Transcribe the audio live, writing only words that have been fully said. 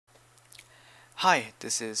Hi,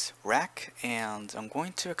 this is Rack, and I'm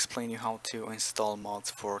going to explain you how to install mods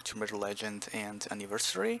for Tomb Raider Legend and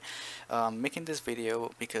Anniversary. Making this video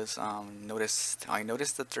because I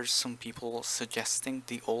noticed that there's some people suggesting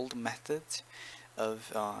the old method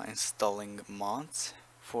of installing mods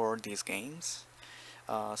for these games.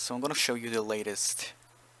 So I'm going to show you the latest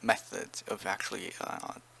method of actually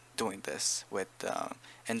doing this with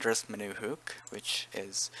Indra's menu hook, which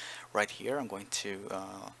is right here. I'm going to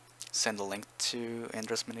send a link to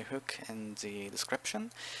Indra's menu hook in the description.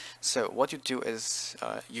 So what you do is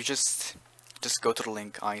you just go to the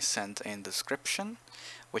link I sent in the description,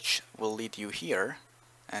 which will lead you here,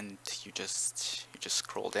 and you just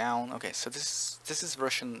scroll down. Okay, so this is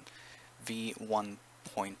version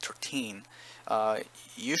v1.13.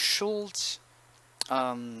 You should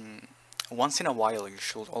once in a while you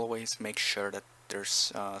should always make sure that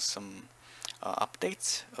there's some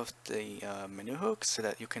updates of the menu hook so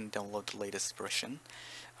that you can download the latest version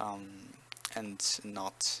and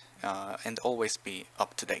not and always be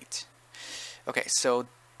up to date. Okay, so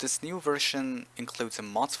this new version includes a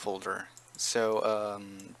mods folder. So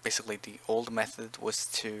basically the old method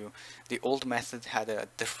had a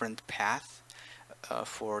different path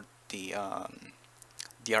for the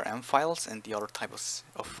DRM files and the other types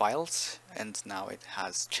of files, and now it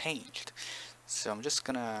has changed. So I'm just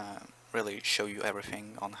gonna really show you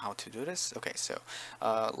everything on how to do this. Okay, so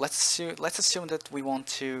let's assume that we want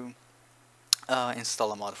to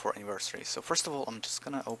install a mod for Anniversary. So first of all, I'm just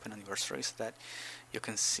gonna open Anniversary so that you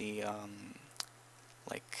can see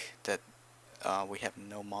like that we have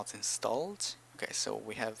no mods installed. Okay, so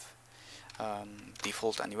we have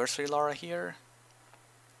default Anniversary Lara here,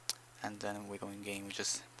 and then we go in game. We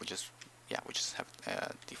just have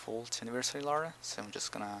default Anniversary Lara. So I'm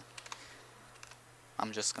just gonna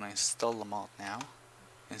install the mod now.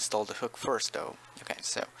 Install the hook first though. Okay,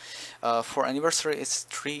 so for Anniversary it's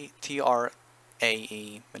TRAE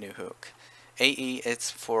menu hook. AE is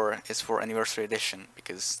for Anniversary Edition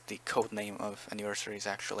because the code name of Anniversary is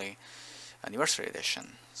actually Anniversary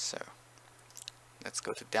Edition. So let's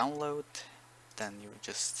go to download. Then you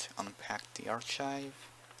just unpack the archive,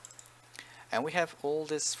 and we have all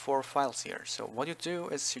these 4 files here. So what you do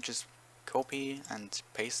is you just copy and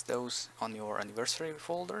paste those on your Anniversary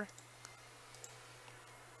folder.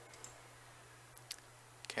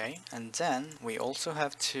 Okay, and then we also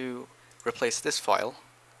have to replace this file,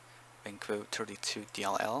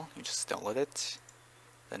 Benko32DLL. You just download it,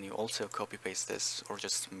 then you also copy paste this or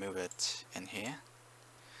just move it in here.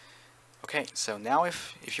 Okay, so now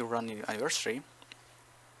if you run your Anniversary,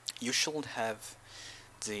 you should have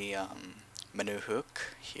the menu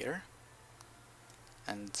hook here,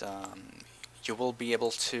 and you will be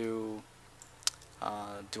able to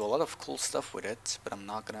do a lot of cool stuff with it, but I'm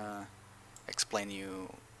not gonna explain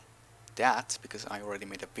you that because I already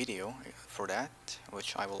made a video for that,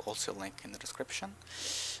 which I will also link in the description.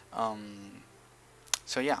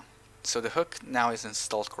 So yeah, so the hook now is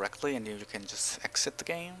installed correctly, and you can just exit the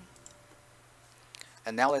game.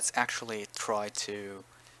 And now let's actually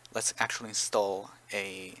install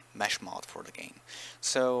a mesh mod for the game.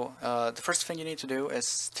 So the first thing you need to do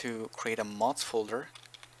is to create a mods folder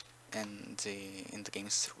in the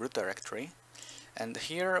game's root directory, and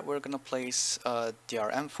here we're gonna place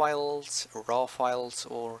DRM files, raw files,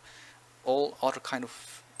 or all other kind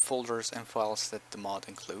of folders and files that the mod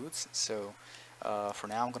includes. So for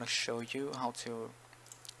now I'm gonna show you how to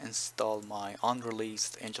install my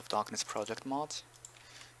unreleased Age of Darkness project mod.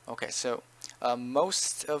 Okay, so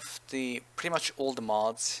pretty much all the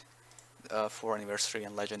mods for Anniversary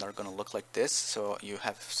and Legend are gonna look like this. So you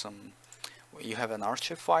have an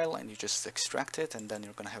archive file and you just extract it, and then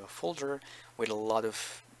you're gonna have a folder with a lot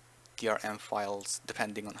of DRM files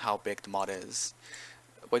depending on how big the mod is.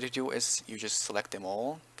 What you do is you just select them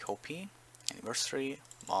all, copy, Anniversary,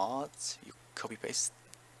 mods, you copy paste,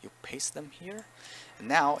 you paste them here, and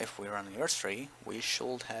now if we run Anniversary, we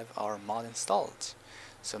should have our mod installed.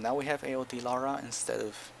 So now we have AOD Lara instead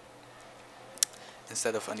of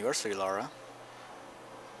Anniversary Lara,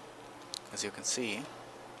 as you can see.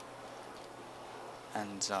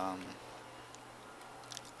 And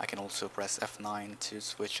I can also press F9 to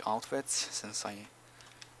switch outfits, since I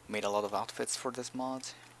made a lot of outfits for this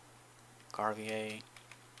mod. Garvier,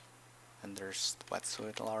 and there's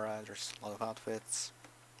Wetsuit Lara, there's a lot of outfits.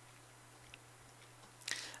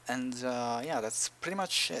 And yeah, that's pretty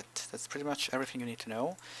much it. That's pretty much everything you need to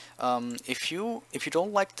know. If you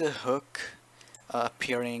don't like the hook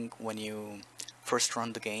appearing when you first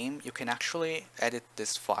run the game, you can actually edit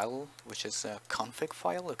this file, which is a config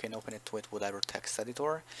file. You can open it with whatever text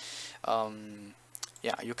editor.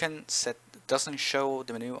 Yeah, you can set doesn't show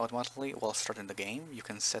the menu automatically while starting the game, you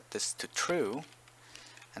can set this to true,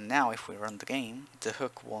 and now if we run the game, the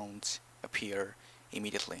hook won't appear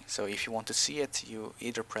immediately. So if you want to see it, you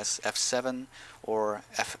either press F7 or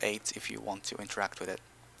F8 if you want to interact with it.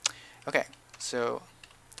 Okay, so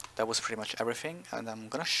that was pretty much everything, and I'm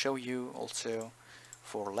gonna show you also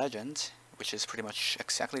for Legend, which is pretty much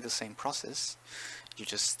exactly the same process. You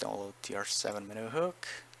just download the R7 menu hook,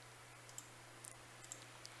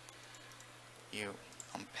 you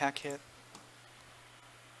unpack it,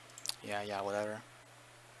 yeah, whatever.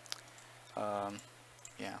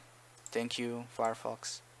 Yeah, thank you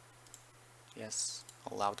Firefox. Yes,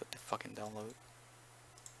 allowed the fucking download.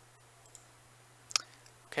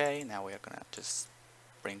 Okay, now we are gonna just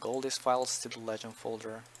bring all these files to the Legend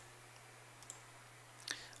folder,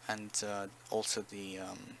 and also the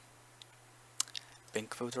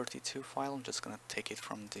Binkvo32 file. I'm just gonna take it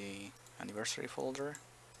from the anniversary folder.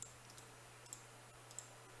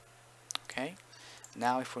 Okay,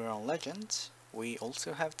 now if we're on Legend, we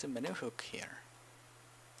also have the menu hook here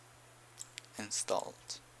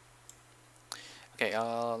installed. Okay,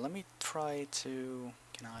 let me try to,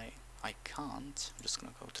 I can't. I'm just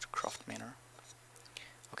gonna go to the craft manner.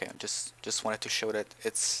 Okay, I just wanted to show that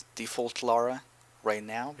it's default Lara right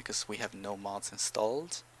now because we have no mods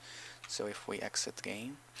installed. So if we exit the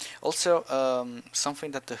game, also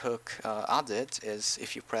something that the hook added is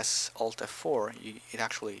if you press Alt F4, it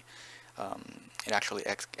actually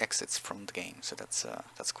exits from the game. So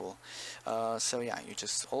that's cool. So yeah, you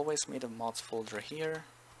just always made a mods folder here.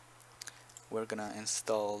 We're gonna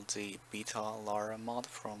install the beta Lara mod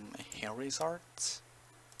from Henry's Art.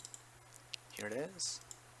 Here it is.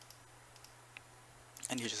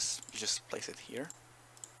 And you just place it here.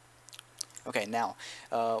 Okay, now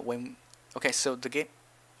so the game,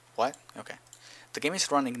 what? Okay, the game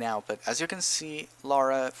is running now, but as you can see,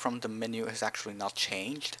 Lara from the menu is actually not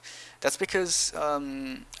changed. That's because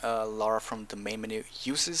Lara from the main menu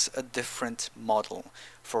uses a different model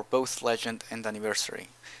for both Legend and Anniversary.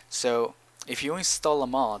 So if you install a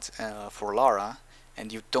mod for Lara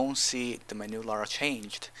and you don't see the menu Lara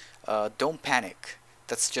changed, don't panic.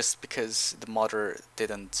 That's just because the modder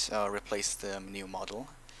didn't replace the menu model.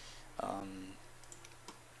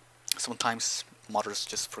 Sometimes modders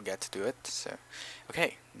just forget to do it. So,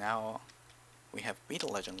 okay, now we have Beta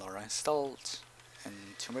Legend Lara installed in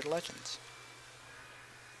Tomb Raider Legends.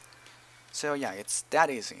 So yeah, it's that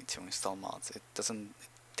easy to install mods. It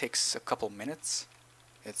takes a couple minutes.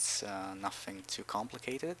 It's nothing too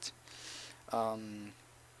complicated.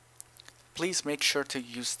 Please make sure to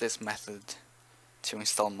use this method to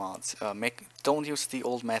install mods. Don't use the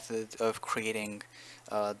old method of creating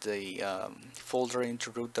the folder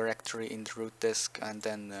into root directory in the root disk and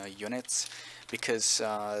then units, because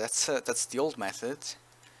that's the old method,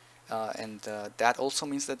 and that also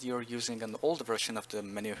means that you're using an old version of the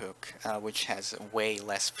menu hook, which has way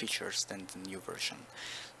less features than the new version.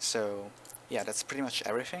 So yeah, that's pretty much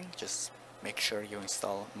everything. Just make sure you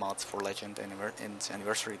install mods for Legend and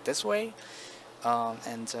Anniversary this way,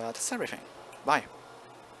 and that's everything. Bye.